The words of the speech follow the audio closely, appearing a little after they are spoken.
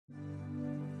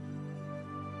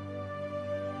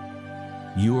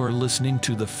You are listening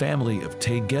to the Family of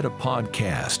Taygeta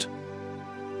podcast.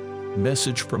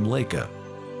 Message from Laka.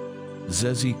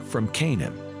 Zezeek from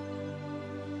Kanan.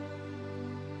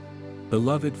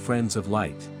 Beloved friends of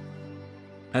light.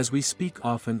 As we speak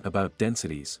often about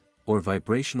densities, or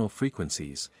vibrational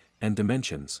frequencies, and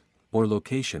dimensions, or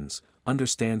locations,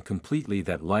 understand completely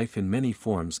that life in many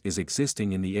forms is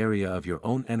existing in the area of your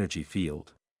own energy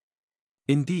field.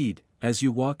 Indeed, as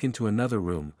you walk into another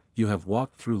room, you have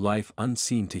walked through life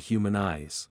unseen to human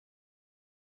eyes.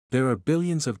 There are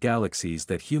billions of galaxies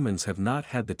that humans have not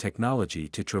had the technology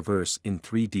to traverse in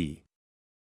 3D.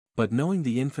 But knowing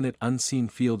the infinite unseen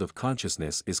field of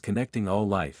consciousness is connecting all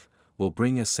life, will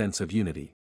bring a sense of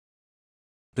unity.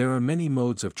 There are many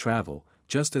modes of travel,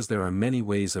 just as there are many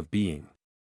ways of being.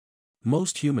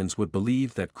 Most humans would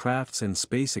believe that crafts and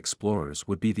space explorers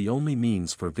would be the only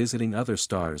means for visiting other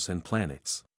stars and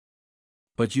planets.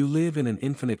 But you live in an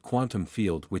infinite quantum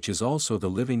field which is also the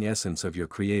living essence of your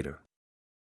Creator.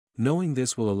 Knowing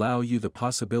this will allow you the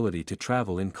possibility to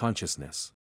travel in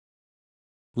consciousness.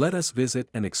 Let us visit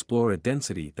and explore a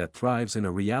density that thrives in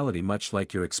a reality much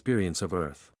like your experience of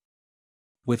Earth.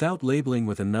 Without labeling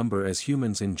with a number as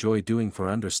humans enjoy doing for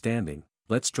understanding,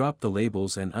 let's drop the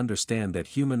labels and understand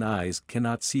that human eyes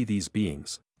cannot see these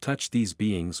beings, touch these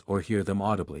beings or hear them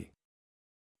audibly.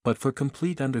 But for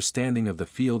complete understanding of the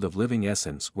field of living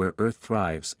essence where Earth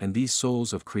thrives and these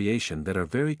souls of creation that are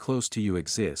very close to you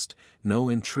exist, know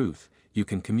in truth, you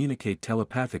can communicate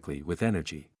telepathically with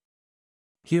energy.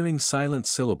 Hearing silent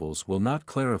syllables will not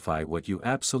clarify what you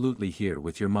absolutely hear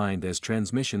with your mind as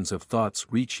transmissions of thoughts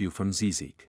reach you from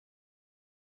Zezeek.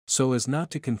 So as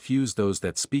not to confuse those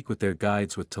that speak with their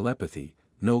guides with telepathy,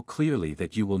 know clearly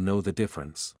that you will know the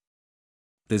difference.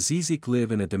 The Zezeek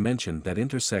live in a dimension that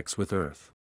intersects with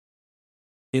Earth.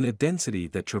 In a density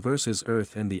that traverses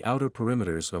Earth and the outer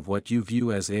perimeters of what you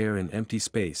view as air and empty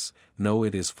space, know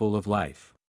it is full of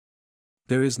life.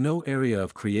 There is no area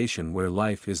of creation where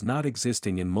life is not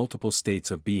existing in multiple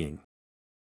states of being.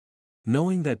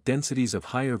 Knowing that densities of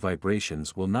higher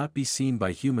vibrations will not be seen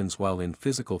by humans while in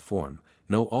physical form,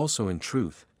 know also in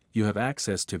truth, you have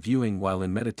access to viewing while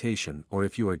in meditation or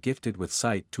if you are gifted with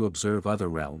sight to observe other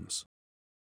realms.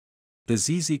 The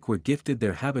Zezeek were gifted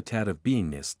their habitat of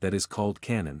beingness that is called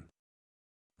Kanan.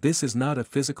 This is not a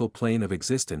physical plane of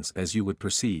existence as you would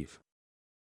perceive.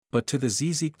 But to the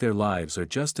Zezeek their lives are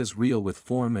just as real with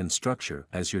form and structure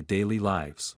as your daily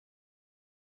lives.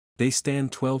 They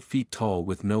stand 12 feet tall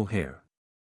with no hair.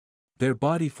 Their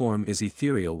body form is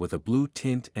ethereal with a blue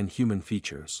tint and human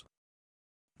features.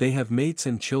 They have mates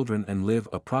and children and live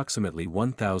approximately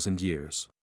 1,000 years.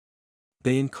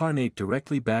 They incarnate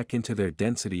directly back into their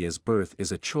density as birth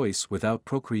is a choice without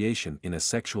procreation in a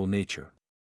sexual nature.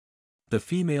 The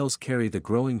females carry the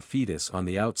growing fetus on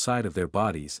the outside of their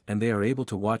bodies and they are able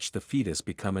to watch the fetus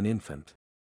become an infant.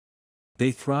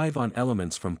 They thrive on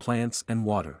elements from plants and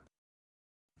water.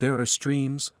 There are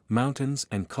streams, mountains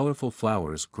and colorful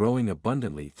flowers growing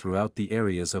abundantly throughout the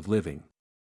areas of living.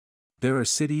 There are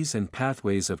cities and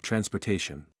pathways of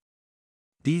transportation.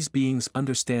 These beings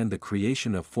understand the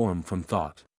creation of form from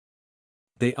thought.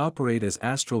 They operate as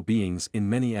astral beings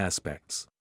in many aspects.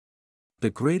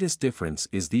 The greatest difference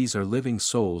is these are living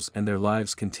souls and their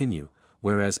lives continue,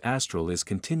 whereas astral is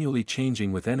continually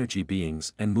changing with energy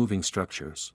beings and moving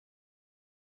structures.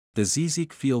 The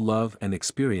Zezeek feel love and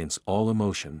experience all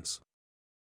emotions.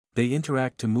 They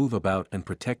interact to move about and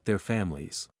protect their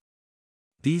families.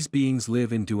 These beings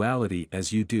live in duality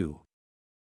as you do.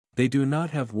 They do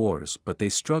not have wars but they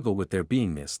struggle with their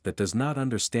beingness that does not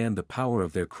understand the power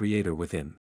of their Creator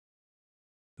within.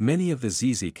 Many of the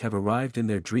Zezeek have arrived in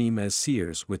their dream as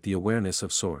seers with the awareness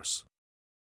of Source.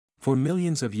 For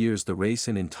millions of years the race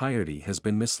in entirety has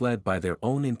been misled by their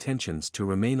own intentions to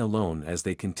remain alone as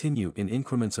they continue in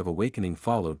increments of awakening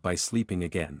followed by sleeping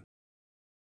again.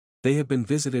 They have been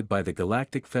visited by the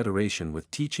Galactic Federation with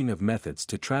teaching of methods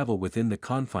to travel within the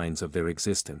confines of their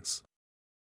existence.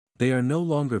 They are no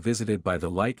longer visited by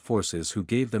the light forces who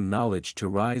gave them knowledge to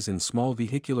rise in small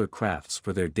vehicular crafts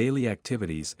for their daily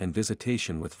activities and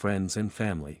visitation with friends and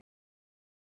family.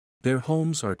 Their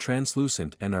homes are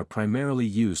translucent and are primarily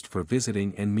used for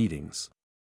visiting and meetings.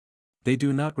 They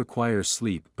do not require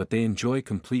sleep but they enjoy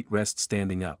complete rest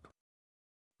standing up.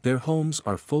 Their homes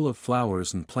are full of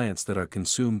flowers and plants that are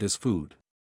consumed as food.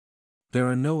 There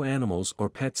are no animals or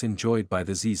pets enjoyed by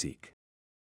the Zezeek.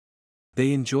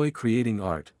 They enjoy creating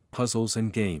art, puzzles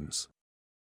and games.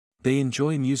 They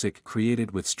enjoy music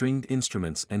created with stringed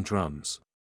instruments and drums.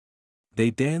 They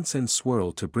dance and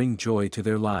swirl to bring joy to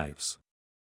their lives.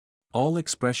 All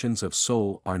expressions of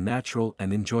soul are natural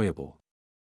and enjoyable.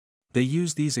 They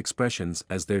use these expressions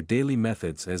as their daily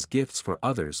methods as gifts for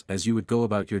others as you would go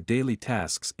about your daily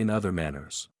tasks in other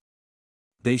manners.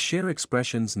 They share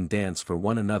expressions and dance for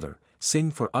one another,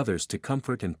 sing for others to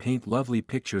comfort and paint lovely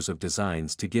pictures of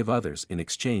designs to give others in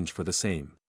exchange for the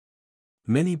same.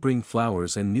 Many bring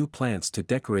flowers and new plants to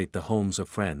decorate the homes of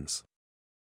friends.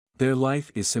 Their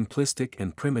life is simplistic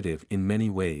and primitive in many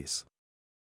ways.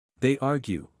 They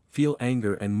argue, feel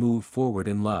anger and move forward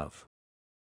in love.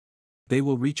 They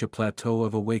will reach a plateau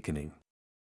of awakening.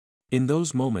 In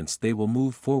those moments they will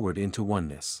move forward into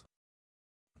oneness.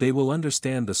 They will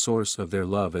understand the source of their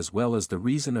love as well as the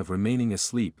reason of remaining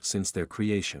asleep since their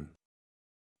creation.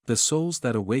 The souls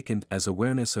that awakened as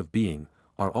awareness of being,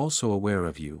 are also aware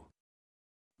of you.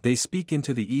 They speak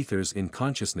into the ethers in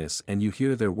consciousness and you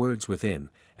hear their words within,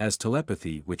 as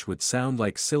telepathy which would sound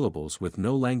like syllables with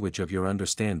no language of your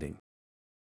understanding.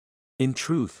 In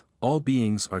truth, all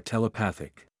beings are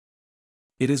telepathic.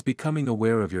 It is becoming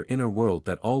aware of your inner world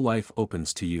that all life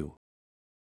opens to you.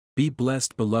 Be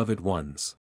blessed, beloved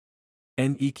ones.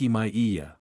 En iki mai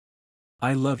iya.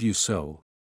 I love you so.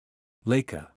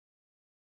 Laka.